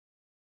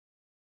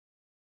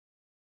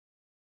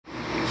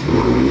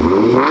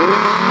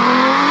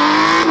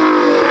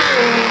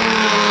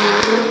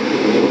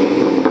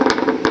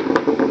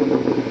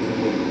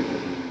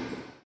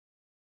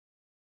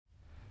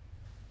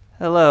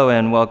Hello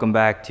and welcome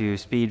back to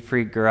Speed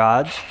Freak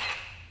Garage,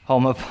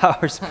 home of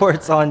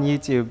PowerSports on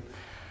YouTube.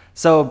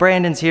 So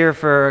Brandon's here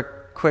for a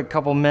quick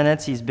couple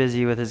minutes. He's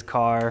busy with his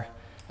car.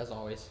 As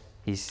always.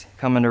 He's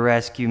coming to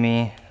rescue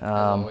me. As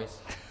always.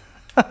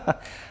 All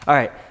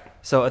right,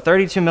 so a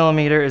 32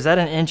 millimeter, is that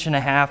an inch and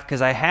a half?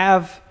 Because I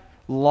have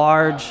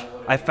large,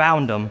 I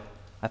found them.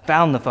 I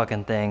found the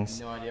fucking things.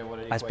 No idea what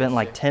it I spent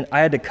like 10, I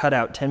had to cut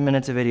out 10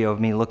 minutes of video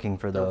of me looking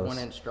for those. 1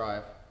 inch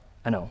drive.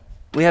 I know.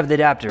 We have the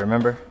adapter,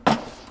 remember?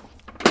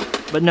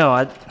 But no,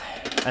 I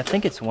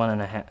think it's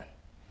 1.5.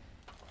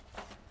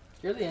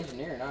 You're the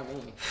engineer, not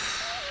me.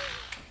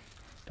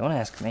 Don't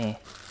ask me.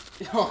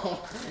 No,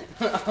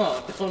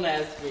 don't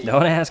ask me.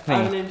 Don't ask me.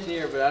 I'm an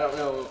engineer, but I don't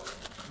know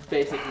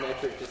basic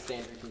metric to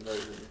standard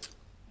conversion.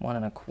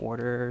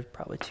 1.25,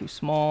 probably too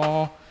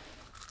small.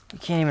 You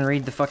can't even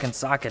read the fucking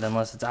socket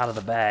unless it's out of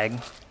the bag.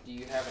 Do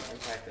you have an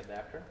impact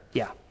adapter?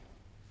 Yeah.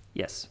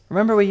 Yes.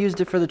 Remember we used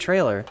it for the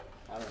trailer.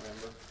 I don't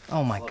remember.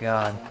 Oh my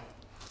god.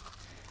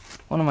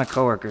 One of my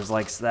coworkers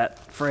likes that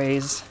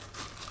phrase.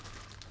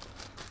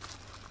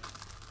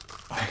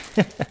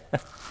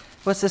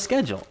 What's the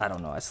schedule? I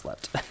don't know, I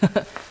slept.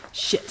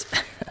 Shit.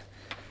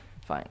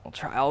 Fine, we'll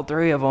try all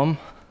 3 of them.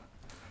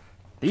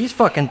 These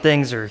fucking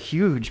things are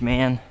huge,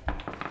 man.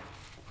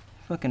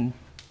 Fucking...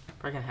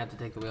 Probably gonna have to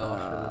take the wheel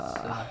off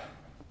for this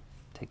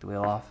take the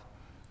wheel off.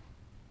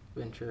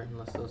 venture,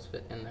 unless those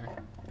fit in there.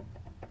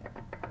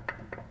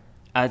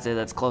 I'd say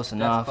that's close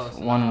enough. Close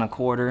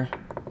 1.25.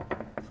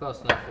 It's close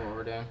enough for what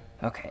we're doing.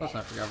 Okay. Close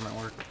enough for government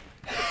work.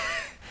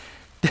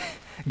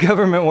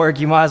 Government work,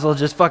 you might as well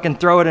just fucking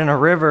throw it in a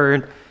river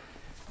and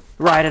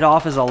write it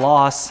off as a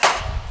loss.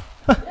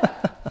 Yeah.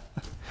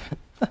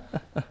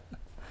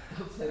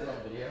 Don't say that on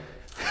video.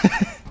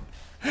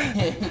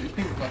 You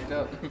fucked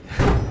up.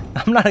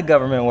 I'm not a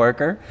government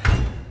worker.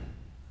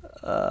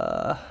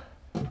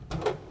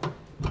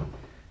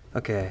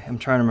 Okay, I'm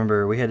trying to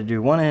remember. We had to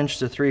do 1 inch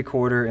to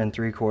 3/4 and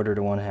 3/4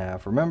 to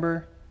 1/2.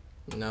 Remember?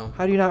 No.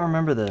 How do you not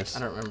remember this? I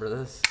don't remember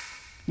this.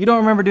 You don't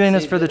remember doing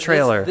this for the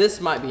trailer.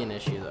 This might be an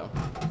issue, though.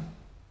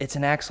 It's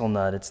an axle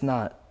nut. It's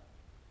not.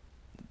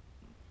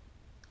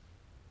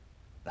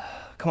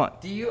 Come on.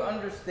 Do you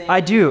understand?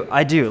 I do.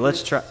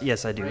 Let's try.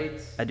 Yes, I do.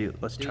 Rates? I do.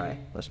 Let's try.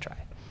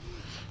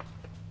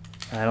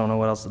 I don't know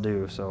what else to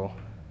do, so.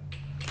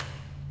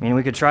 I mean,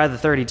 we could try the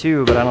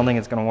 32, but I don't think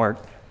it's going to work.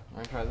 I'm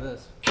gonna try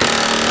this.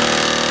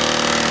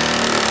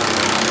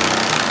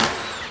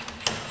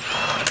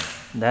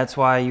 That's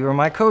why you were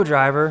my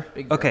co-driver.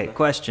 Big Okay, brother.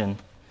 question.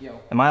 Yo.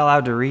 Am I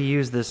allowed to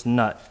reuse this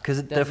nut?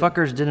 Because the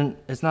fuckers didn't,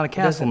 it's not a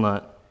castle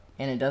nut.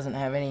 And it doesn't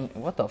have any,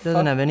 what the It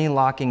doesn't have any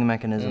locking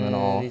mechanism at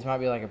all. These might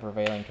be like a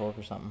prevailing torque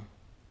or something.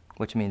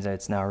 Which means that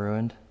it's now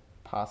ruined.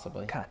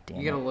 Possibly. God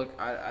damn You gotta it. look,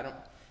 I don't,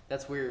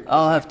 that's weird.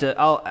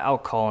 I'll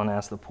call and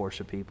ask the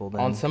Porsche people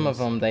then. On some of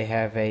them, they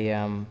have a,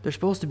 There's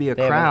supposed to be a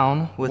they have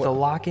crown with a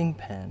locking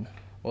pin.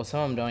 well,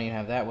 some of them don't even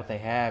have that. What they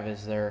have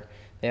is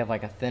they have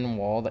like a thin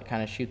wall that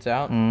kind of shoots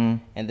out.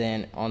 Mm. And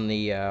then on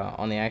the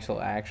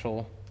actual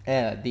axle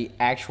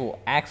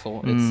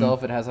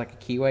itself, it has like a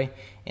keyway,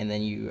 and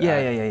then you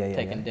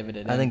take and divot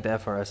it in. I think the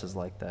FRS is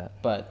like that.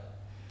 But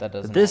that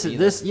doesn't.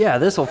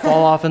 This will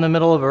fall off in the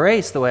middle of a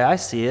race the way I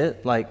see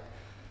it. Like,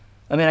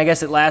 I mean, I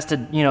guess it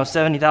lasted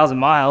 70,000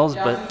 miles,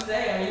 Yeah, but I was gonna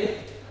say,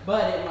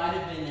 but it might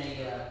have been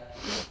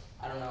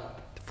I don't know.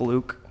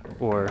 fluke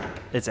or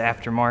it's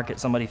aftermarket.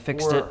 Somebody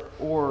fixed it.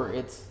 Or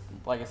it's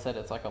like I said,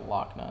 it's like a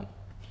lock nut.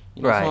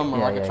 Right. Some of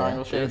them are like a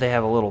triangle shape. They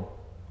have a little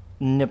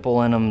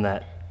nipple in them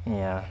that,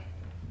 yeah,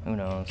 who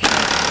knows.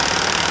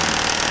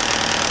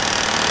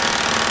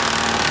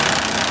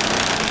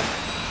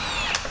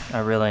 I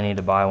really need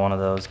to buy one of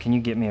those. Can you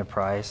get me a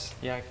price?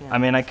 Yeah, I can. I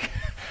mean, I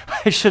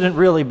shouldn't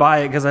really buy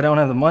it because I don't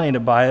have the money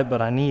to buy it,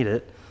 but I need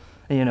it,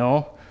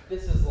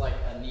 This is like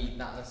a need,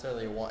 not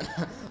necessarily a want.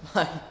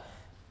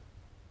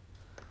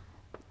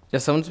 Yeah,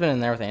 someone's been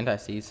in there with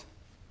anti-seize.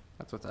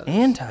 That's what that is.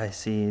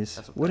 Anti-seize?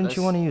 That's what Wouldn't that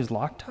you is. want to use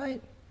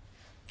Loctite?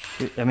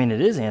 I mean, it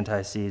is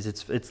anti-seize.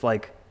 It's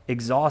like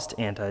exhaust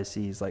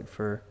anti-seize, like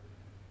for...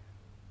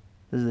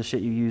 This is the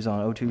shit you use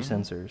on O2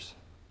 sensors.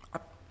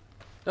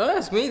 Don't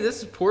ask me.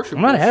 This is Porsche.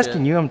 I'm not bullshit.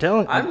 asking you. I'm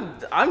telling.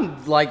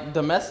 I'm like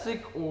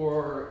domestic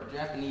or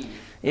Japanese.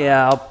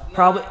 Yeah,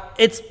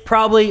 it's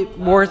probably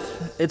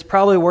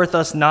worth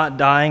us not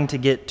dying to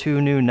get 2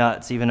 new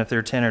nuts, even if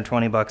they're 10 or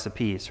 20 bucks a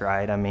piece,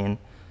 right? I mean,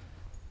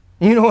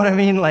 you know what I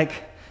mean?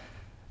 Like,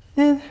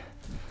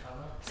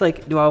 it's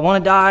like, do I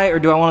want to die or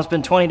do I want to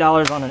spend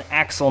 $20 on an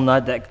axle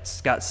nut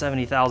that's got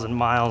 70,000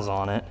 miles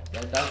on it?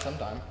 That does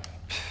sometime.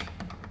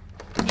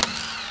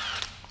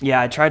 Yeah,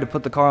 I tried to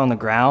put the car on the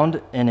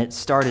ground and it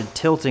started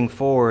tilting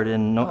forward,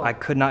 and I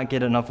could not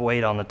get enough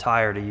weight on the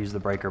tire to use the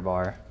breaker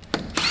bar.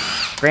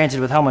 Granted,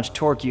 with how much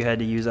torque you had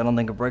to use, I don't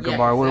think a breaker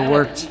bar would have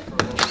worked.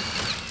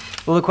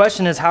 Well, the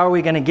question is, how are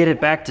we going to get it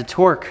back to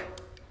torque?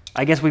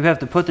 I guess we have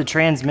to put the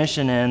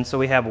transmission in so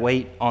we have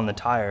weight on the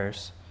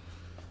tires.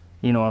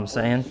 You know what I'm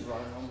saying?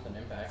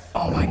 Impact.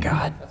 Oh my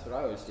God. That's what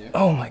I always do.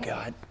 Oh my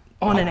God.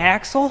 On an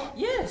axle?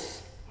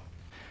 Yes.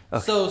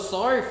 Okay. So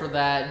sorry for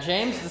that.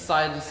 James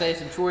decided to say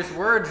some choice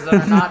words that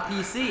are not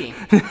PC.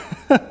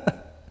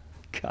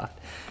 God.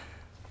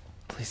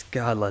 Please,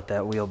 God, let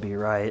that wheel be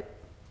right.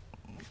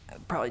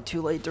 Probably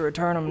too late to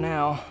return them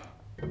now.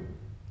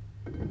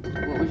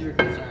 What was your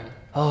concern?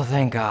 Oh,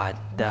 thank God.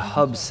 The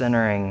hub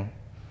centering.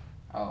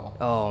 Oh.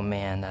 Oh,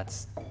 man,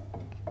 that's...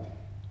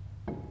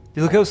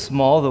 You look how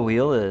small the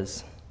wheel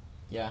is.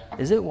 Yeah.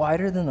 Is it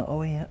wider than the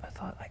OEM? I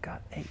thought I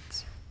got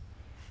 8s.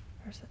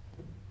 Where's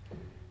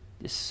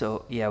it?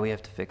 So, yeah, we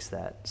have to fix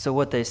that. So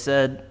what they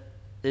said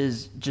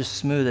is just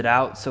smooth it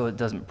out so it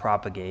doesn't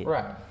propagate.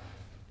 Right.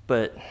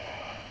 But...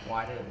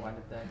 Why did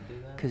that do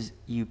that? Because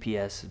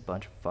UPS is a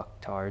bunch of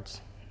fucktards.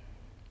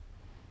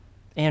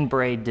 And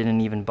Braid didn't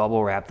even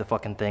bubble wrap the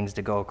fucking things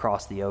to go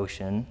across the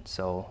ocean,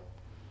 so...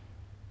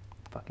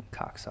 Fucking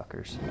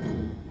cocksuckers.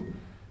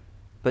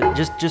 But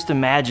just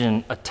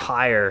imagine a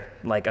tire,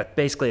 like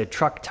basically a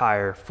truck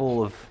tire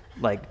full of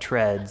like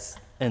treads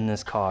in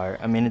this car.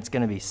 I mean, it's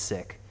gonna be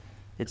sick.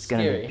 It's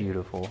gonna be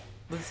beautiful.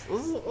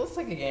 Let's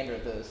take a gander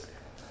at this.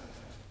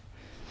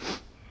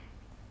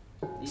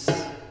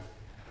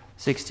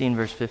 16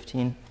 versus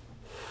 15.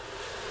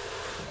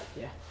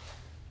 Yeah.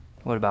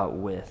 What about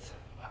width?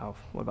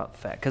 What about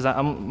fat? Because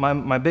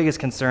my biggest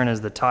concern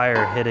is the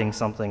tire hitting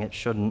something it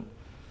shouldn't.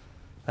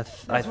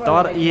 I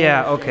thought,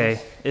 yeah, okay.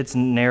 It's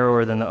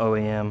narrower than the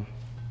OEM.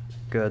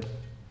 Good.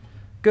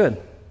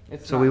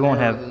 So we won't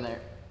have.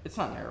 It's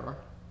not narrower.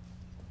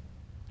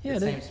 Yeah,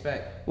 it's same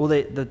spec. Well,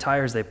 the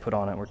tires they put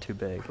on it were too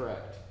big.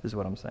 Correct. Is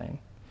what I'm saying.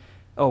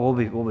 Oh,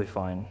 we'll be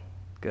fine.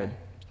 Good.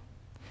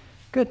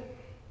 So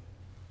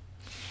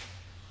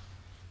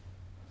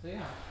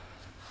yeah.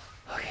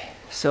 Okay.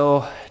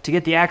 So to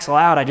get the axle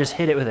out, I just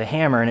hit it with a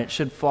hammer, and it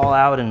should fall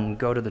out and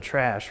go to the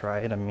trash,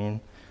 right? I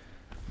mean.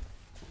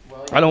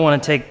 Well, I don't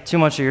want to take too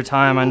much of your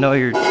time. I know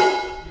you're...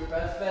 Your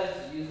best bet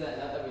is to use that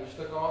nut that we just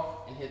took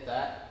off and hit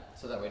that,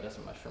 so that way it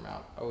doesn't mushroom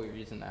out. Oh, you're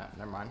using that.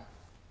 Never mind.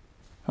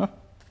 Huh?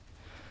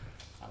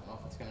 I don't know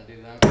if it's going to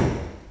do that.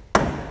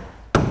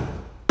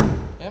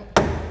 Yep.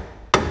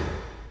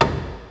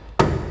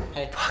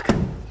 Hey. Fuck.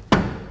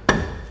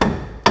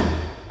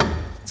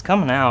 It's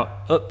coming out.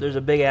 Oh, there's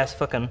a big-ass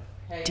fucking...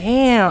 Hey.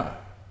 Damn!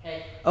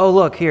 Hey. Oh,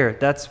 look, here.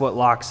 That's what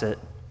locks it.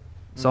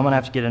 So I'm going to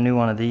have to get a new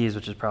one of these,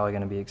 which is probably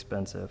going to be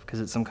expensive, because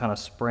it's some kind of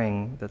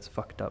spring that's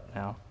fucked up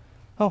now.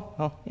 Oh,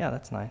 well, yeah,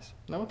 that's nice.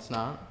 No, it's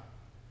not.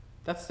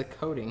 That's the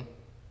coating.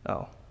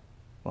 Oh.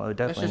 Well, we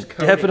just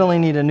coating. definitely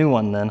need a new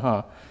one then,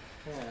 huh?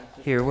 Yeah,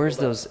 Here, where's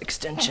those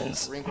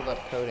extensions? Wrinkled up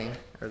coating.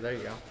 Or there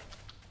you go.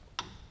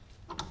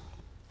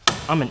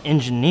 I'm an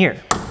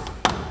engineer.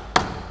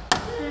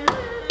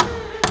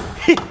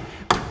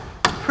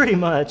 Pretty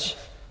much.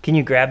 Can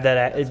you grab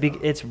that?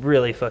 It's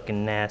really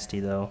fucking nasty,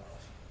 though.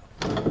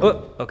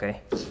 Oh, okay.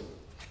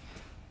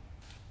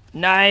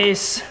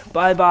 Nice.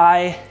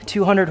 Bye-bye.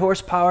 200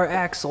 horsepower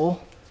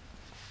axle.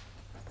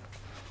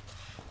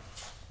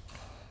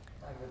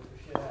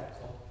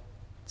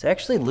 It's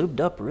actually lubed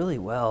up really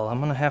well. I'm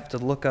gonna have to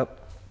look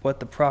up what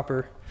the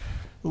proper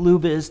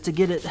lube is to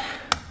get it.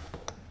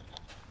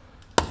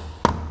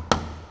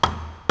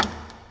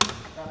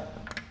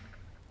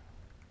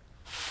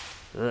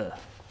 Ugh.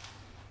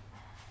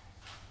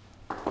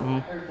 I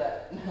heard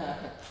that.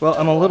 Well,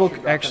 I'm a little,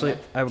 actually,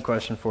 I have a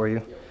question for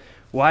you.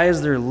 Why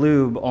is there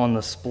lube on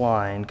the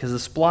spline? Because the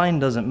spline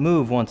doesn't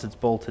move once it's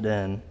bolted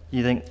in.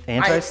 You think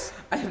I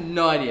have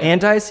no idea.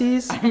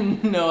 Anti-seize? I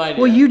have no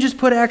idea. Well, you just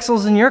put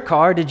axles in your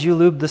car. Did you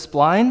lube the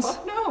splines?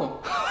 Fuck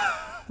no.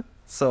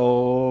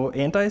 So,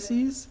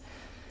 anti-seize?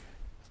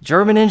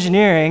 German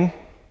engineering.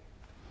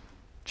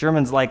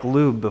 Germans like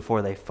lube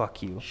before they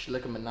fuck you.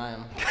 Schlick 'em and nine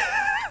 'em.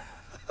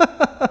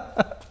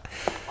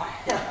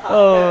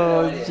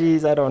 Oh,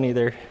 jeez, I don't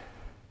either.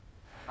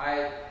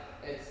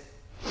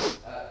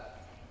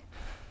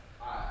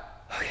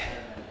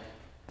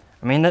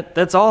 I mean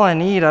that's all I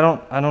need. I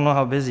don't know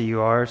how busy you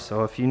are,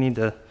 so if you need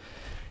to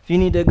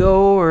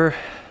go, or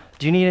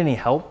do you need any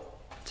help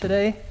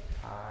today?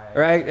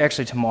 Or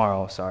actually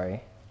tomorrow,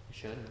 sorry. You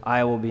should.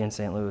 I will be in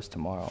St. Louis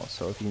tomorrow,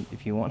 so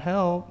if you want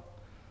help.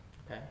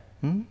 Okay.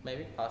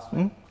 Maybe,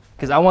 possibly.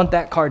 Because I want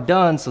that car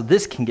done so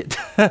this can get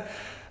done.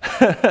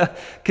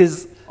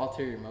 Because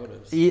ulterior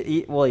motives.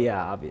 Well,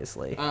 yeah,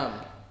 obviously.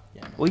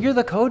 Yeah. Well, you're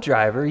the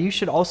co-driver. You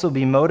should also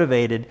be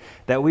motivated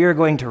that we are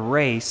going to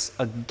race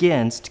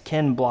against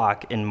Ken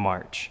Block in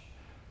March.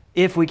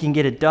 If we can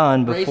get it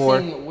done before...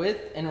 Racing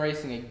with and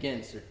racing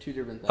against are two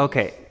different things.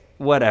 Okay,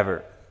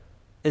 whatever.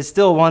 It's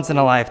still once in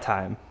a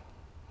lifetime.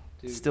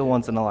 Still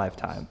once in a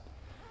lifetime.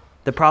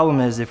 The problem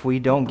is if we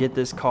don't get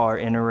this car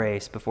in a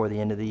race before the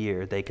end of the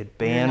year, they could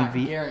ban... You're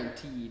not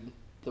guaranteed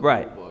the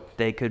right. rule book.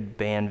 They could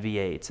ban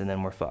V8s and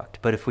then we're fucked.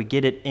 But if we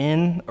get it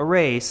in a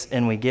race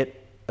and we get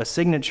a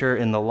signature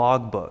in the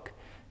logbook,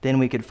 then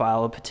we could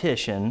file a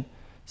petition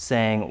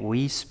saying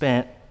we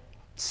spent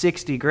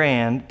 60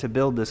 grand to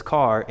build this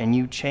car and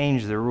you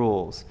changed the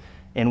rules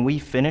and we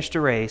finished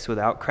a race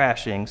without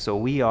crashing, so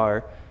we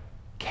are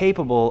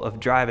capable of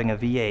driving a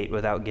V8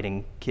 without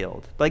getting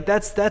killed. Like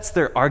that's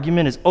their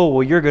argument is, oh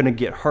well, you're gonna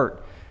get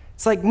hurt.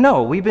 It's like,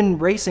 no, we've been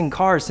racing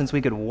cars since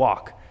we could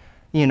walk.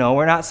 You know,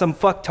 we're not some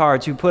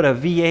fucktards who put a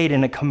V8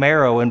 in a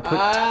Camaro and put...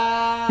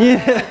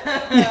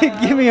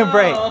 Give me a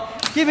break.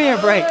 Give me a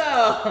break.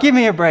 Give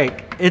me a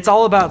break. It's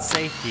all about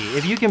safety.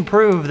 If you can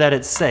prove that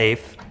it's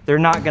safe, they're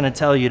not going to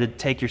tell you to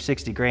take your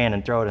 60 grand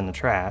and throw it in the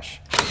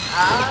trash.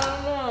 I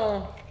don't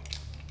know.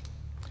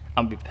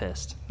 I'd be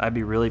pissed. I'd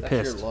be really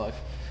pissed. That's your luck.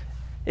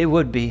 It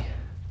would be.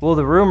 Well,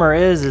 the rumor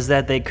is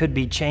that they could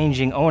be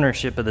changing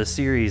ownership of the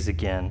series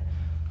again.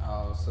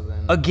 Oh, so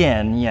then...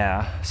 Again,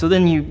 yeah. So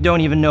then you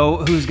don't even know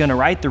who's going to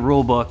write the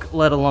rule book,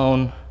 let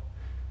alone...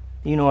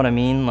 You know what I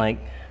mean? Like,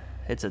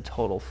 it's a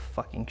total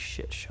fucking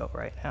shit show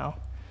right now.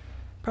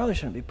 Probably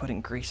shouldn't be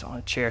putting grease on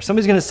a chair.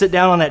 Somebody's going to sit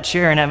down on that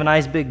chair and have a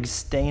nice big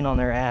stain on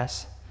their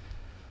ass.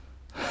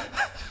 I'm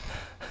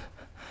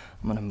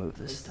going to move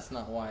this stuff. It's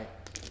not white.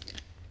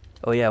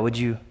 Oh, yeah. Would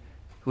you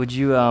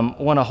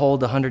want to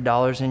hold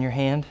 $100 in your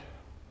hand?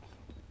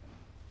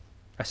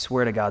 I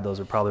swear to God, those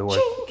are probably worth...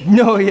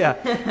 No, yeah.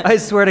 I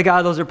swear to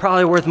God, those are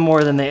probably worth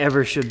more than they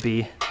ever should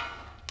be.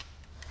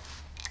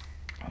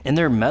 And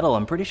they're metal.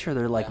 I'm pretty sure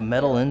they're like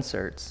metal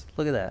inserts.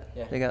 Look at that.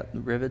 Yeah. They got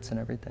rivets and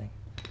everything.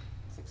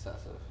 It's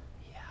excessive.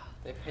 Yeah.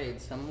 They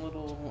paid some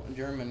little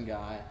German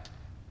guy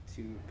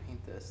to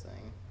paint this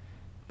thing.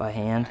 By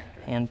hand?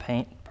 Hand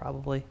paint,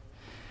 probably.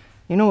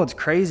 You know what's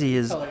crazy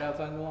is Colored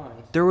outside the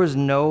lines. there was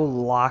no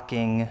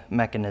locking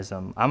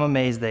mechanism. I'm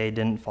amazed they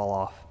didn't fall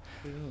off.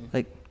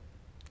 Like,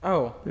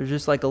 oh, there's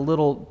just like a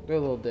little... they're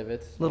little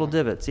divots. Little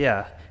divots,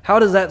 yeah. How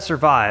does that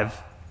survive,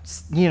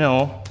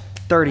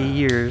 30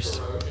 years?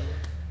 Corrosion.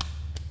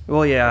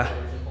 Well, yeah.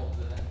 Corrosion holds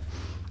it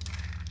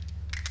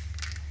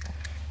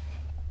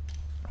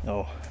in.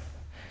 Oh,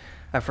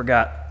 I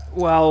forgot.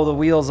 While the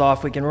wheel's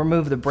off, we can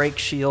remove the brake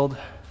shield.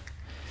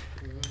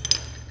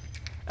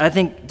 I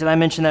think, did I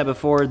mention that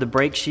before? The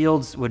brake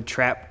shields would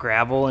trap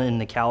gravel in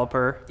the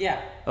caliper.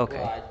 Yeah. Okay.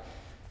 Well,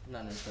 I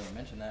not necessarily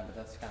mention that, but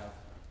that's kind of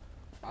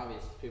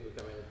obvious. People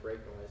come in with brake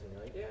noise and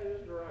you're like, yeah,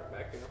 there's a rock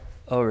back here.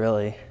 Oh,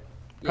 really?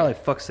 Probably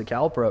fucks the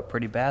caliper up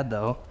pretty bad,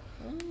 though.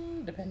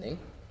 Depending.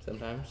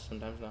 Sometimes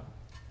not.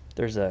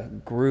 There's a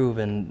groove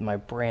in my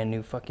brand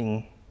new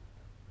fucking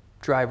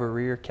driver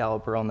rear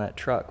caliper on that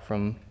truck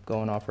from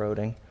going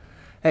off-roading.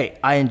 Hey,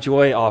 I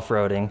enjoy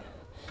off-roading.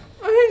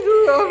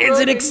 It's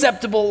an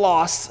acceptable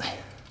loss.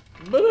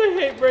 But I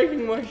hate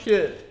breaking my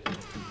shit.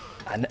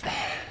 I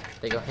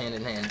They go hand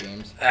in hand,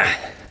 James. I'm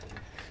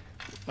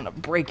gonna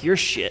break your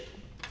shit.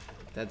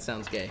 That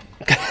sounds gay.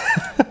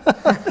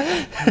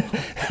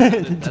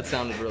 That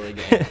sounded really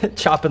gay.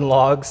 Chopping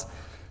logs.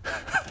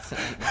 That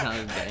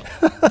sounded gay.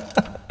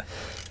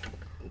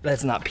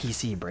 That's not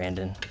PC,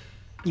 Brandon.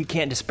 You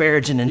can't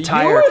disparage an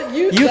entire...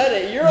 You said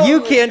it.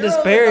 You can't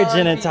disparage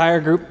an entire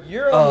group.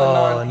 You're on the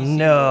non-PC. Oh,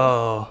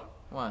 no.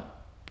 What?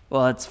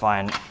 Well, that's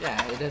fine.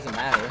 Yeah, it doesn't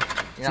matter.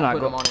 It's You're not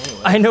putting go- them on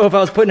anyway. I know if I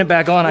was putting it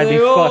back on, I'd be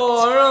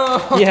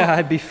fucked. No. Yeah,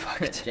 I'd be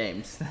fucked.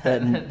 James.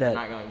 That-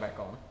 Not going back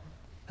on.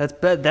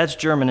 That's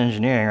German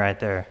engineering right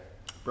there.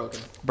 Broken.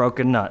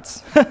 Broken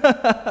nuts.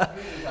 Tight.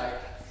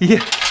 Yeah.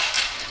 That's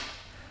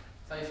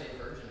how you say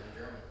virgin in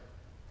German.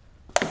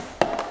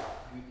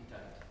 Guten tight.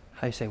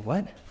 How you say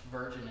what?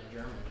 Virgin in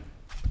German.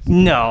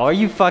 No, are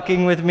you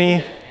fucking with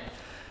me?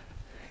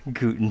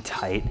 Guten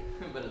tight.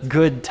 But it's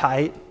Good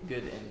tight.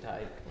 good and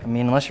tight. I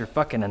mean, unless you're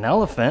fucking an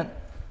elephant.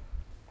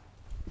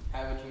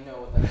 How would you know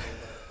what that is?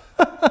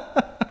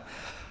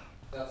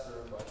 That's the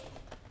real question.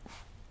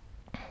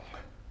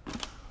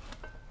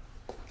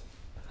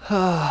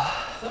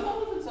 Some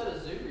elephants at a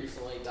zoo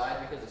recently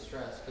died because of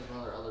stress, because one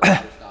of their other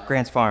brothers died.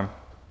 Grant's Farm.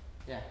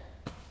 Yeah.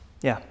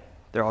 Yeah,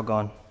 they're all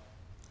gone.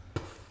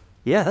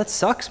 Yeah, that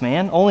sucks,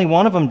 man. Only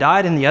one of them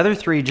died and the other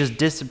three just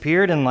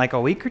disappeared in like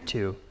a week or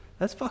two.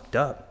 That's fucked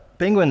up.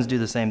 Penguins do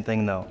the same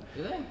thing though.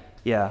 Do they?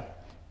 Yeah.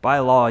 By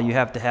law, you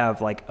have to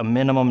have like a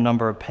minimum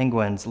number of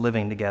penguins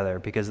living together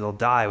because they'll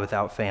die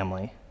without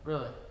family.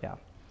 Really? Yeah.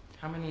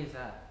 How many is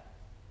that?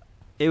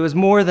 It was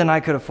more than I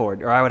could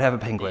afford, or I would have a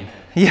penguin.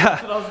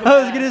 Yeah,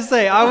 I was gonna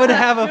say I would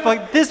have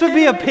a this would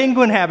be a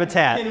penguin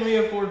habitat. Can we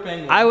afford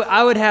penguins?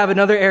 I would have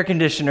another air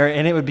conditioner,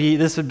 and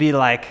this would be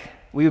like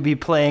we would be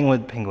playing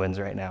with penguins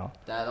right now.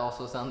 That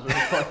also sounds really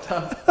fucked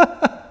up.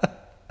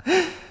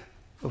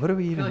 What are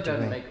we I feel even like that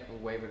would doing?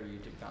 make way better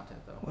YouTube content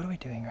though. What are we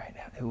doing right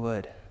now? It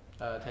would.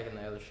 Taking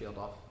the other shield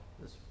off.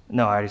 This.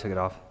 No, I already took it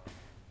off.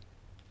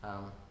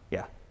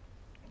 Yeah.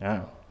 You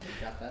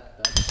got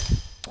that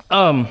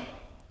done?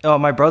 Oh,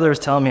 my brother was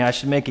telling me I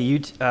should make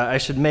I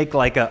should make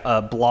like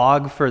a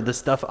blog for the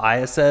stuff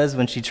Aya says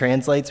when she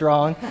translates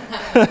wrong.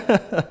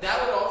 That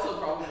would also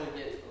probably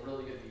get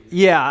really good views.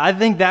 Yeah, I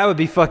think that would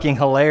be fucking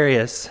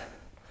hilarious.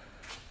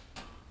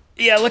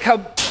 Yeah, look how.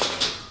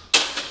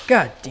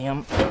 God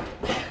damn.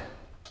 I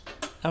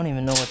don't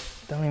even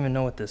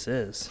know what this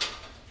is.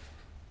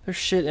 There's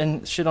shit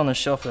on the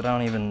shelf that I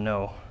don't even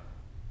know.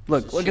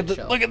 Look at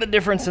the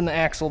difference in the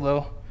axle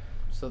though.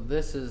 So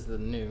this is the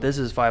new. This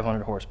is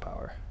 500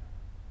 horsepower.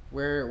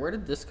 Where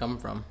did this come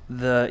from?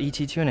 The ET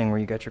tuning where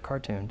you got your car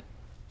tuned.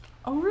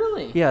 Oh,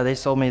 really? Yeah, they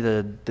sold me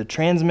the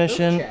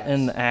transmission Those chaps.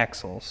 and the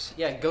axles.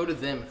 Yeah, go to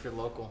them if you're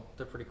local.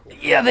 They're pretty cool.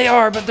 Yeah, they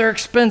are, but they're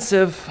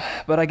expensive.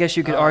 But I guess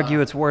you could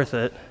argue it's worth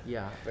it.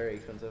 Yeah, very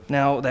expensive.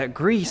 Now, that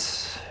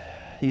grease,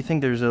 you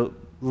think there's a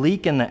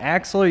leak in the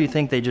axle, or you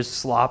think they just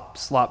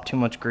slop too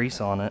much grease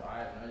on it? I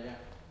have no idea.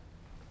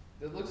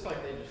 It looks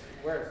like they just,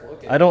 where it's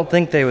looking. I don't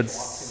think they would,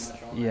 slop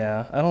too much on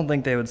yeah, I don't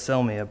think they would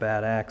sell me a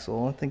bad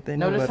axle. I think they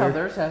know Notice better. how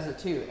theirs has it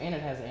too, and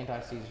it has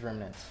anti-seize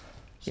remnants.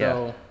 So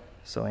Yeah.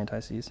 So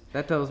anti-seize.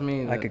 that tells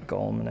me that I could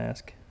call them and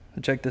ask.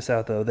 Check this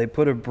out, though. They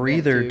put a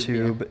breather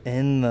tube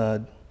in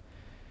the...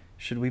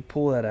 Should we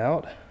pull that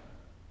out?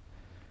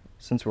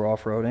 Since we're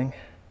off-roading?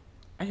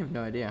 I have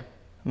no idea.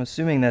 I'm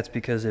assuming that's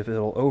because if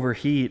it'll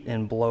overheat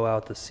and blow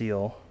out the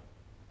seal.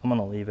 I'm going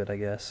to leave it, I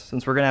guess,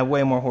 since we're going to have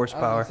way more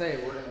horsepower.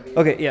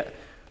 Okay, yeah.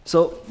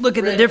 So look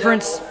at the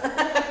difference.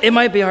 It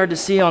might be hard to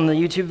see on the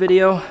YouTube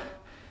video,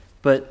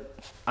 but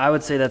I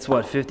would say that's,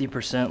 what,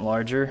 50%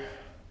 larger?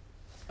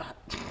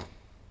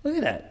 Look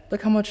at that.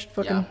 Look how much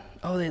fucking... Yeah.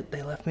 Oh,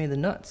 they left me the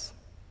nuts.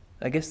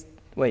 I guess...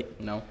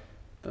 Wait. No,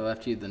 they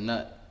left you the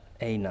nut.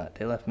 A nut.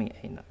 They left me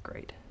a nut.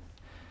 Great.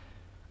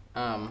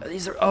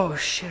 These are... Oh,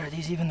 shit. Are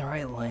these even the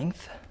right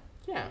length?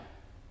 Yeah,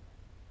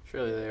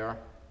 surely they are.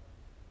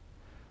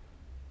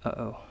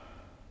 Uh-oh.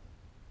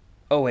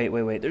 Oh,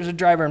 wait. There's a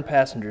driver and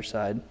passenger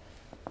side.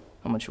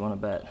 How much you want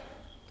to bet?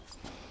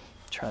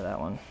 Try that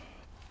one.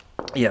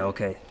 Yeah,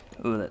 okay.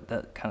 Ooh,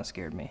 that kind of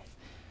scared me.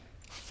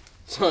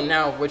 So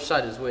now, which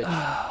side is which?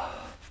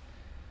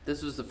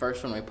 This was the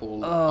first one we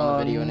pulled on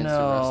the video, and it's the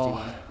rusty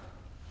one.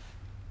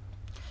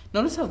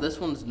 Notice how this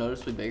one's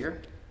noticeably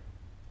bigger?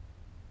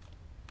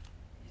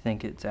 You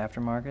think it's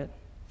aftermarket?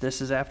 This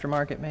is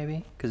aftermarket,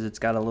 maybe? Because it's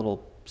got a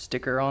little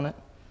sticker on it?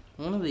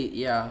 One of the,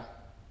 yeah.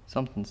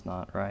 Something's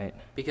not right.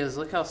 Because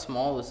look how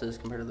small this is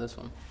compared to this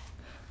one.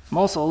 I'm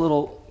also a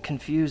little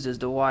confused as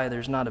to why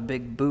there's not a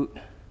big boot.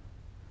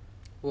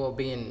 Well,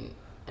 being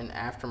an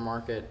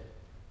aftermarket,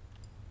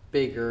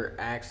 bigger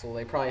axle,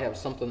 they probably have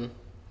something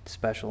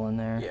Special in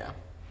there? Yeah.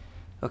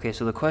 Okay,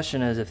 so the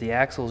question is, if the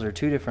axles are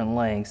two different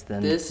lengths,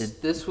 then...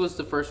 This was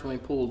the first one we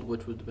pulled,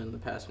 which would have been the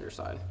passenger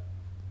side.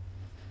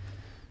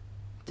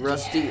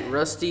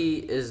 Rusty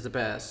is the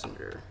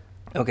passenger.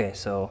 Okay,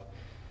 so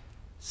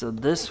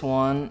this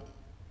one...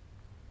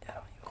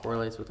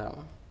 Correlates with that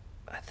one.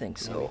 I think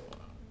so. Maybe.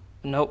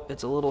 Nope,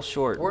 it's a little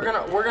short.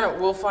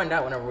 We'll find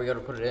out whenever we go to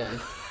put it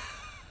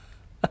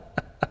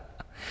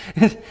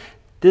in.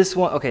 This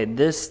one, okay,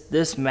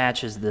 this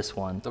matches this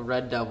one. The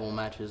red devil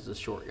matches the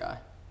short guy.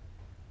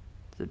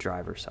 The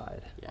driver's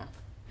side. Yeah.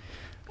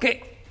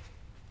 Okay.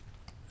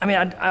 I mean,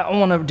 I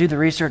want to do the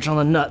research on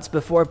the nuts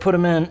before I put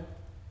them in.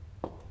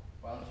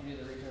 Why don't you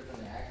do the research on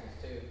the axles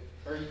too?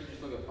 Or you could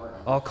just look at part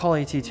numbers. I'll call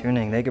AT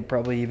Tuning. They could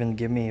probably even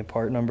give me a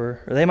part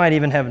number. Or they might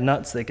even have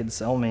nuts they could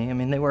sell me. I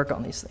mean, they work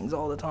on these things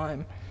all the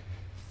time.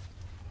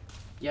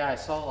 Yeah, I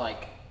saw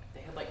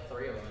they had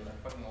 3 of them in their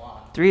fucking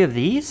lot. 3 of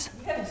these?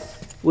 Yes.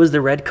 Was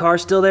the red car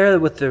still there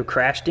with the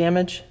crash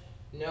damage?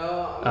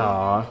 No,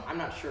 I'm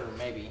not sure,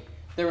 maybe.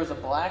 There was a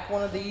black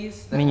one of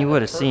these. I mean, you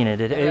would have seen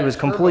it. It was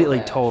completely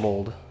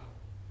totaled.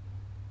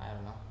 I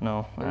don't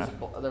know.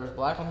 No. There was a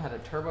black one that had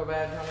a turbo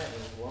badge on it and it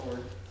was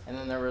lowered. And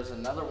then there was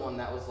another one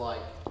that was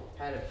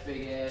had a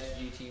big ass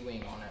GT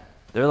wing on it.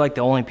 They're like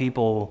the only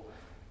people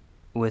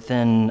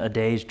within a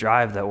day's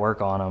drive that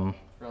work on them.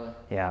 Really?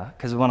 Yeah,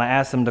 because when I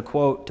asked them to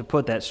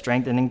put that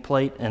strengthening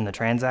plate in the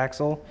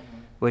transaxle,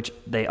 which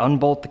they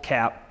unbolt the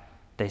cap,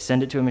 they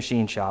send it to a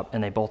machine shop,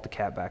 and they bolt the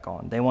cap back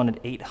on. They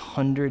wanted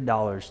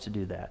 $800 to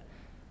do that.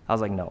 I was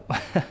like, no.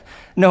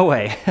 No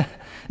way.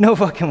 No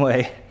fucking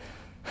way.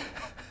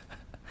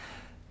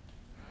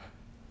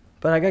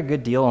 But I got a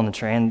good deal on the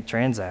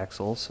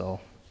transaxle,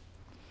 so.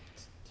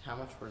 How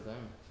much were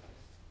them?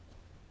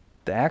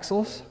 The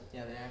axles?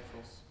 Yeah, the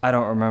axles. I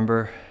don't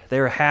remember. They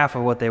were half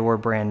of what they were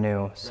brand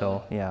new,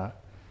 so really? Yeah.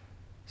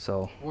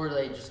 So. Were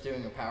they just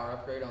doing a power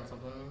upgrade on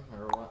something,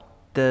 or what?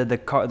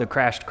 The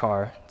crashed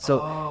car.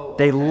 So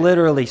okay. They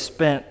literally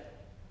spent,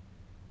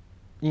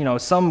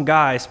 some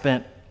guy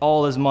spent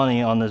all his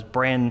money on this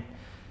brand,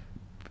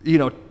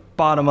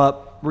 bottom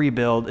up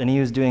rebuild, and he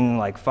was doing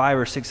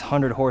 500 or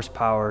 600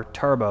 horsepower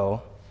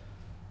turbo,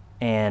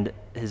 and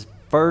his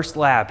first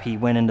lap he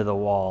went into the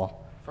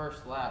wall.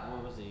 First lap, where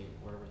was he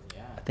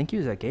at? I think he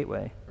was at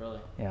Gateway. Really?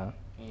 Yeah.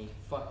 And he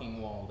fucking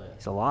walled it.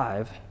 He's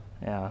alive.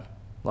 Yeah.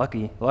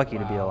 Lucky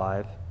to be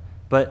alive.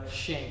 But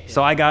Shanked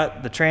so I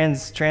got the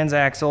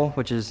transaxle,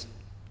 which is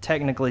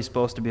technically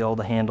supposed to be able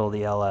to handle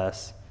the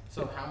LS.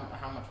 So how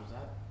much was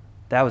that?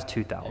 That was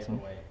 $2,000.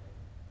 Paperweight.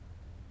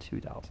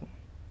 $2,000.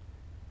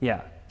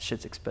 Yeah,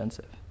 shit's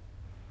expensive.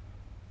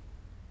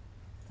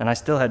 And I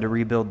still had to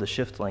rebuild the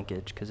shift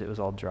linkage because it was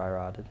all dry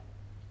rotted.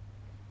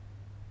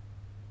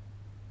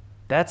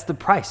 That's the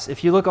price.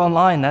 If you look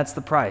online, that's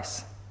the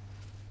price.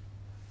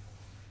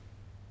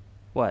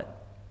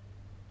 What?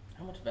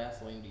 How much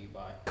Vaseline do you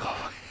buy?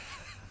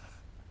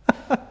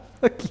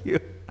 Fuck you.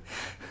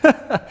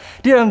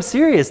 Dude, I'm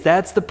serious.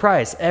 That's the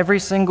price. Every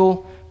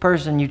single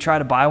person you try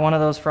to buy one of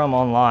those from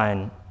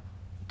online,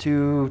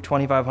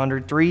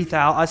 $2,500, $3,000.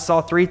 I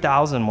saw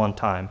 $3,000 one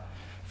time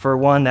for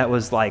one that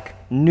was like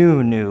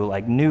new,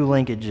 like new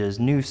linkages,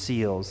 new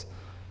seals.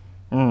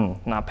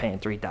 Not paying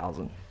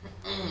 $3,000.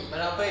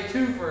 But I'll pay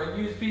 $2,000 for a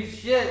used piece of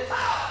shit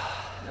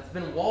that's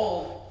been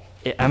walled.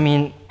 I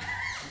mean,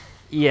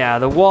 yeah,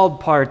 the walled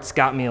parts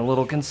got me a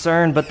little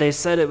concerned, but they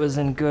said it was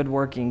in good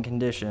working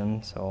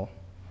condition, so.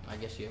 I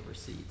guess you have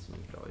receipts, and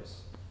you could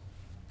always.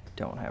 I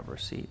don't have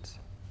receipts.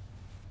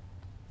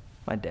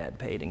 My dad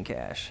paid in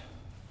cash.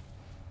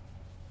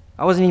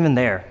 I wasn't even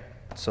there,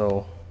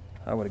 so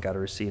I would have got a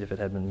receipt if it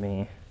had been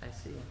me. I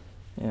see.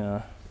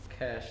 Yeah.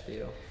 Cash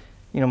deal.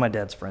 You know, my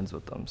dad's friends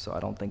with them, so I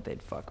don't think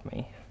they'd fuck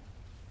me.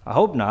 I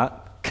hope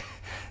not,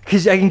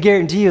 because I can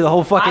guarantee you the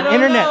whole fucking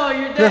internet. I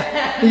don't know, your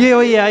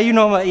dad. Yeah, you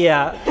know my,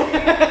 yeah.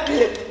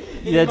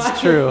 That's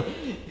true.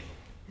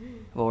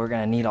 Well, we're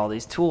gonna need all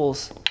these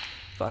tools.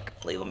 Fuck,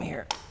 leave them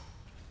here.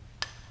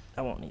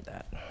 I won't need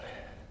that.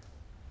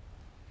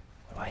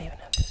 Why even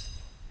have this?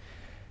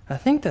 I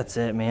think that's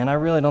it, man. I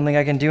really don't think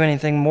I can do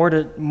anything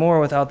more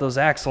without those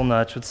axle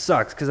nuts, which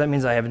sucks, because that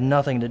means I have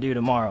nothing to do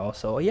tomorrow.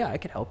 So yeah, I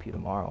could help you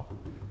tomorrow.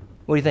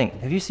 What do you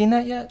think? Have you seen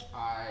that yet?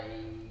 I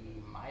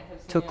might have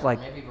seen Took it, like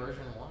maybe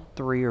version 1.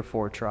 3 or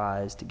 4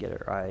 tries to get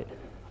it right.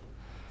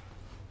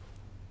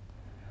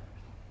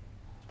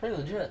 It's pretty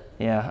legit.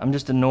 Yeah, I'm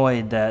just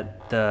annoyed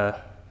that the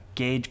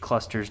gauge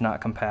cluster's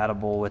not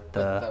compatible with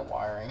The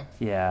wiring.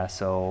 Yeah,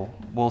 so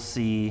we'll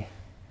see.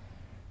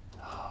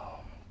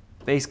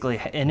 Basically,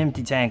 an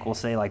empty tank will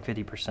say like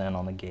 50%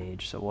 on the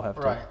gauge, so we'll have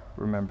to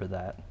remember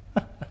that.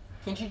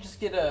 Can't you just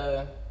get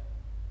a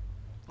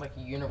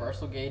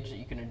universal gauge that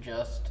you can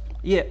adjust?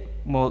 Yeah,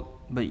 but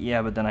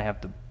then I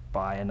have to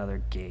buy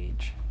another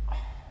gauge.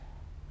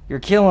 You're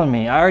killing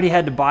me. I already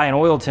had to buy an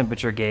oil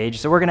temperature gauge,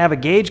 so we're gonna have a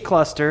gauge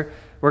cluster,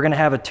 we're gonna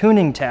have a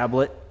tuning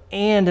tablet,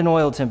 and an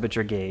oil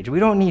temperature gauge. We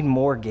don't need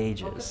more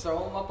gauges.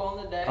 Throw them up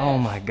on the dash. Oh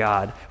my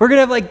god. We're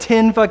gonna have like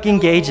 10 fucking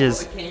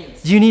gauges.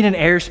 Do you need an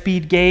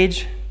airspeed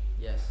gauge?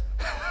 Yes.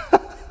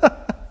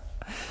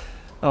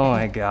 Oh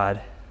my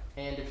god.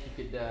 And if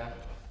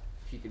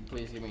you could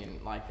please give me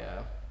like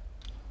an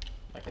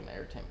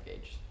air temp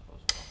gauge as well.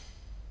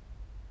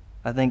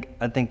 I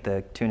think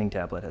the tuning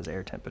tablet has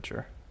air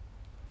temperature.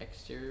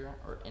 Exterior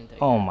or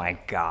intake? Oh my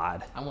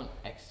god. I want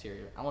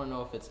exterior. I want to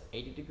know if it's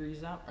 80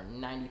 degrees out or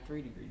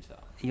 93 degrees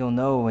out. You'll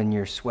know when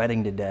you're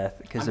sweating to death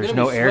because there's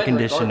gonna no be air sweating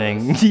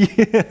conditioning.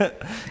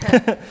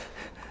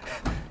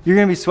 You're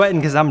gonna be sweating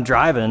because I'm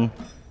driving.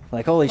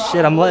 Like, holy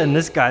shit, I'm letting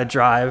this guy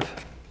drive.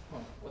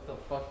 What the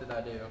fuck did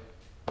I do?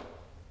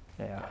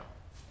 Yeah.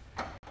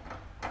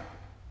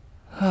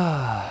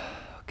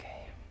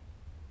 Okay.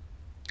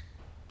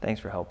 Thanks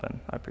for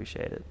helping. I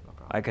appreciate it.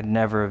 I could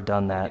never have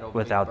done that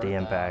without the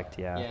impact.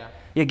 Yeah.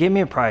 Yeah, give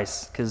me a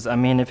price, because I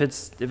mean, if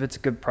it's a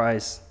good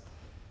price,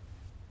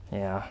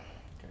 yeah.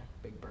 Okay,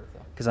 Big Bertha.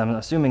 Because I'm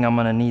assuming I'm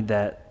gonna need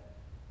that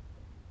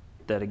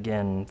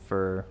again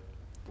for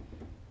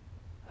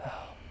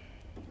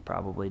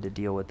probably to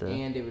deal with the.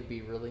 And it would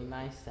be really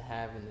nice to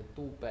have in the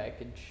tool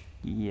package.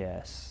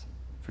 Yes,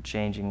 for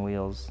changing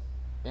wheels.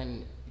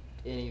 And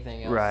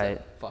anything else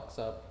that fucks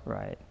up.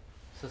 Right.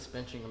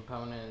 Suspension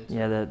components.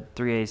 Yeah, the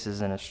 3/8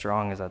 isn't as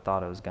strong as I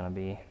thought it was gonna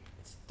be.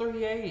 It's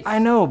 3/8. I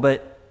know,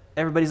 but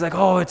everybody's like,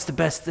 "Oh, it's the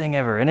best thing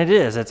ever," and it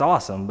is. It's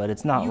awesome, but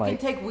it's not like. You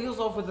can take wheels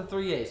off with the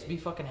 3/8. Be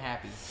fucking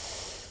happy.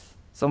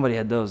 Somebody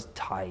had those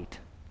tight.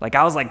 Like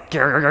I was like,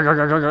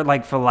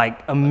 like for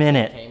like a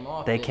minute.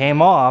 They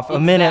came off. A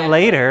minute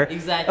later.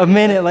 Exactly. A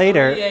minute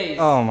later. 3/8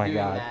 Oh my doing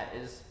god. That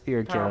is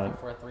You're killing.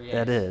 for a 3/8.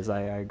 That is.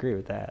 I agree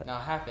with that. Now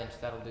 1/2 inch,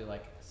 that'll do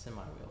like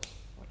semi wheels,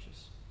 which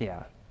is.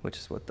 Yeah, which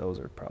is what those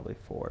are probably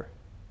for.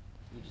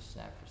 You just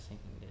snapped for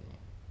sinking, didn't you?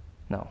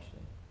 No.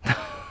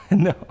 What'd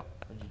No. you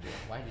do?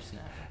 Why'd you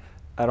snap?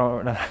 I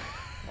don't know.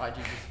 Why'd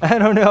you just? I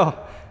don't know.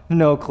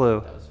 No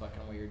clue. That was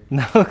fucking weird.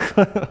 No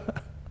clue.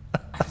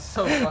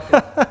 So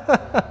fucking.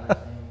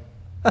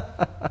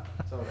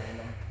 So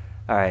random.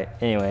 All right.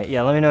 Anyway,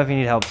 yeah. Let me know if you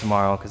need help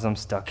tomorrow, because I'm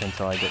stuck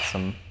until I get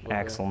some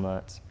axle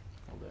nuts.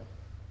 Will do.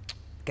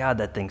 God,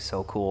 that thing's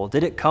so cool.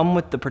 Did it come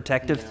with the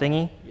protective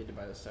thingy? You had to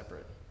buy this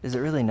separate. Is it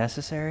really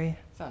necessary?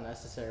 It's not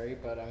necessary,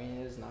 but I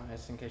mean, it is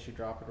nice in case you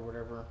drop it or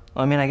whatever.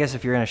 Well, I mean, I guess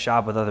if you're in a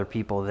shop with other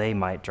people, they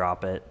might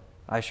drop it.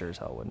 I sure as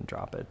hell wouldn't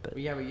drop it, but.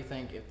 But yeah, but you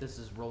think if this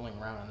is rolling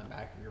around in the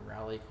back of your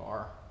rally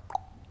car,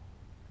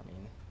 I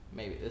mean,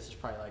 maybe this is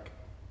probably like.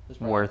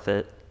 Worth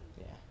it.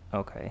 Yeah.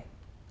 Okay,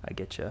 I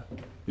get you.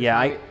 Yeah,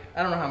 I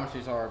don't know how much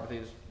these are, but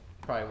these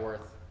are probably worth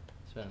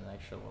spending an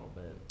extra little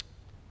bit.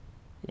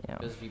 Yeah.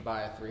 Because if you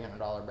buy a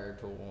 $300 bare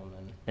tool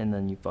and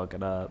then you fuck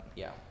it up.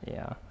 Yeah.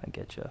 Yeah, I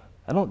get you.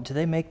 I don't. Do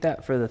they make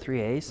that for the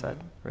 3/8? Mhm.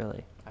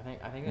 Really? I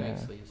think they make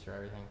sleeves for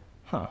everything.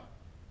 Huh.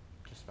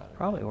 Just about everything.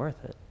 Probably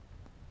worth it.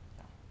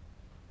 Yeah.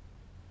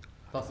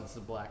 Plus, it's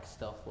the black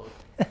stealth look.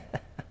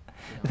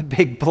 The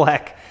big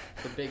black.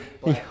 The big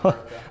black.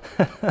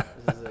 Bertha.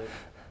 This is it.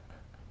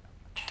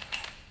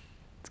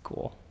 It's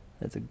cool.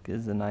 It's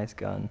a nice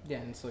gun. Yeah,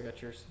 and still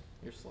got your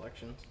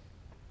selections.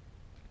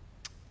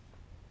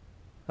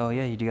 Oh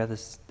yeah, you do got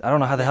this. I don't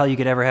know how the hell you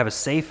could ever have a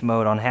safe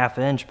mode on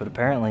half-inch, but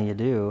apparently you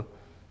do.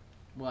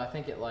 Well, I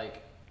think it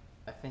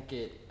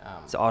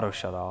it's auto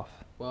shut off.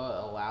 Well,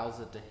 it allows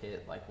it to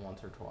hit like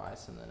once or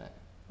twice, and then it.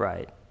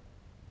 Right.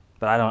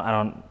 But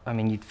I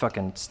mean, you'd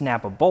fucking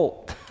snap a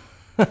bolt.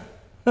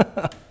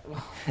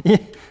 Yeah.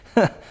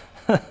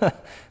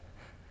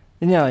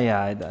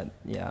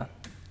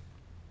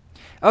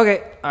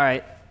 Okay, all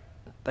right.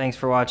 Thanks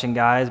for watching,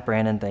 guys.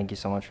 Brandon, thank you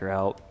so much for your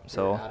help.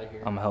 So outta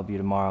here. I'm gonna help you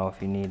tomorrow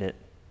if you need it.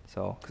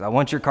 So, because I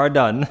want your car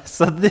done,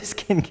 so this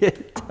can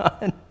get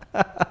done.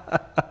 I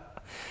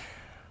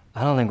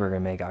don't think we're gonna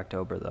make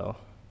October though.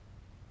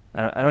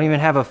 I don't even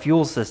have a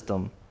fuel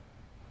system.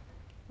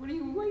 What are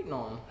you waiting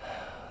on?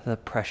 The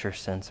pressure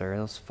sensor,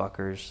 those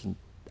fuckers.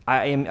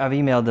 I've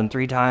emailed them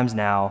 3 times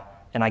now,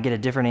 and I get a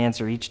different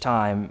answer each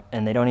time,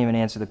 and they don't even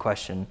answer the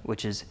question,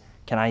 which is,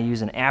 can I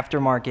use an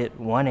aftermarket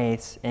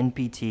 1/8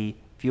 NPT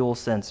fuel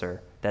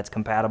sensor that's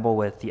compatible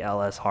with the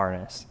LS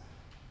harness?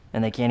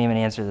 And they can't even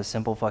answer the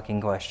simple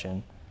fucking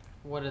question.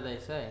 What do they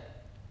say?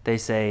 They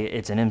say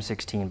it's an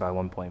M16 by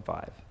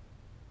 1.5.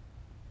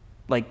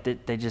 Like,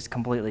 they just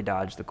completely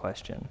dodged the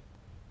question.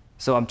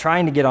 So I'm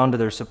trying to get onto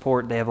their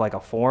support. They have like a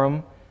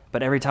forum,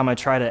 but every time I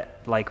try to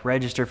like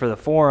register for the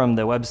forum,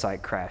 the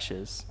website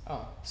crashes.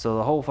 Oh. So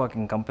the whole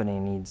fucking company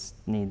needs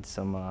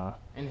some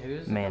And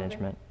who's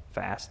management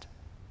fast.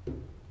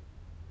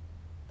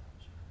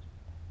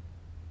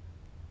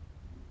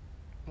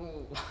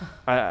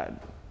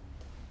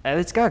 And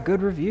it's got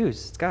good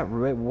reviews. It's got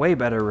way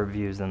better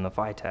reviews than the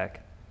Phytech.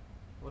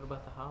 What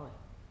about the Holly?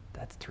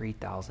 That's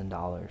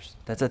 $3,000.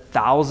 That's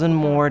 $1,000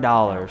 more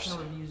dollars. What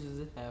kind of reviews does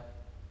it have?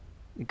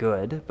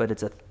 Good, but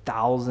it's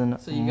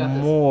 $1,000 So you got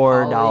this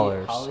more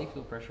dollars. Holly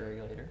fuel pressure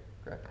regulator,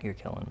 correct? You're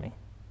killing me.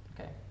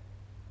 Okay.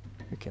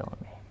 You're killing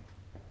me.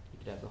 You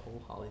could have the whole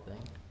Holly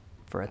thing.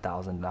 For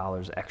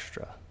 $1,000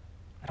 extra.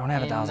 I don't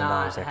have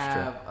 $1,000 extra.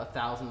 Have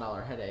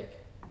 $1,000 headache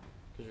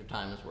because your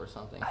time is worth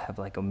something. I have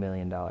like $1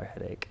 million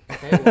headache.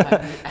 Okay, well,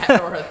 have you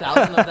had over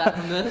 1,000 of that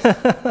from this?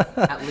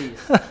 At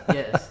least.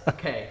 Yes.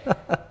 Okay.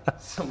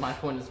 So my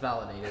point is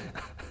validated.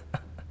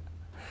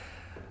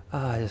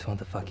 Oh, I just want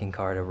the fucking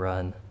car to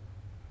run.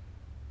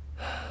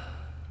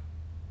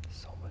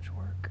 So much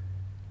work.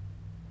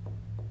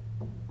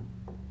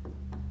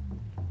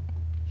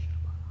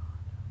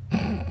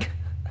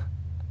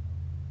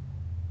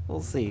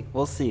 We'll see.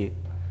 We'll see.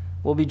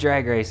 We'll be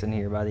drag racing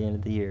here by the end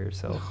of the year,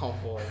 so. Oh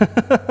boy.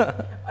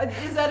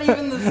 Is that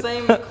even the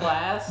same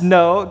class?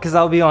 No, because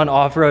I'll be on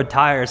off-road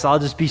tires, so I'll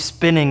just be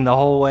spinning the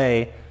whole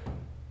way.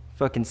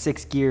 Fucking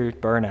 6 gear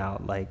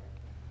burnout, like.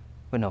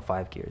 Well, no,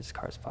 5 gears. This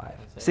car's 5.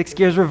 6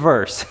 gears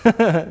reverse.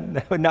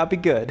 That would not be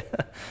good.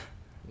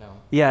 No.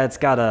 Yeah, it's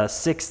got a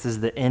 6th is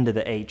the end of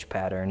the H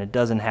pattern. It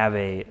doesn't have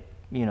a,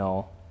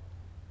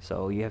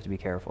 so you have to be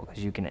careful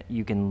because you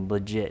can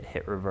legit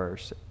hit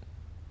reverse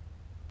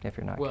if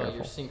you're not careful. Well,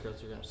 your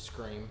synchros are gonna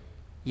scream.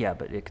 Yeah,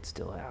 but it could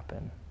still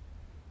happen.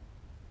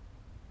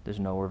 There's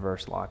no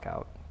reverse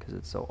lockout because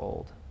it's so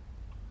old.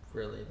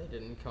 Really, they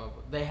didn't come up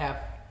with. They have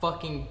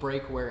fucking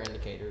brake wear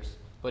indicators,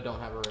 but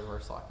don't have a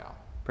reverse lockout.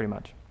 Pretty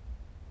much.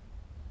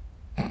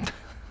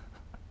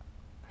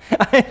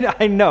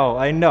 I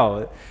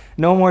know.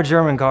 No more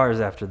German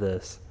cars after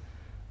this.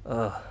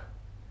 Ugh.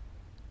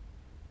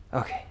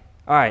 Okay.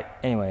 All right.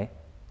 Anyway,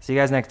 see you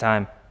guys next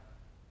time.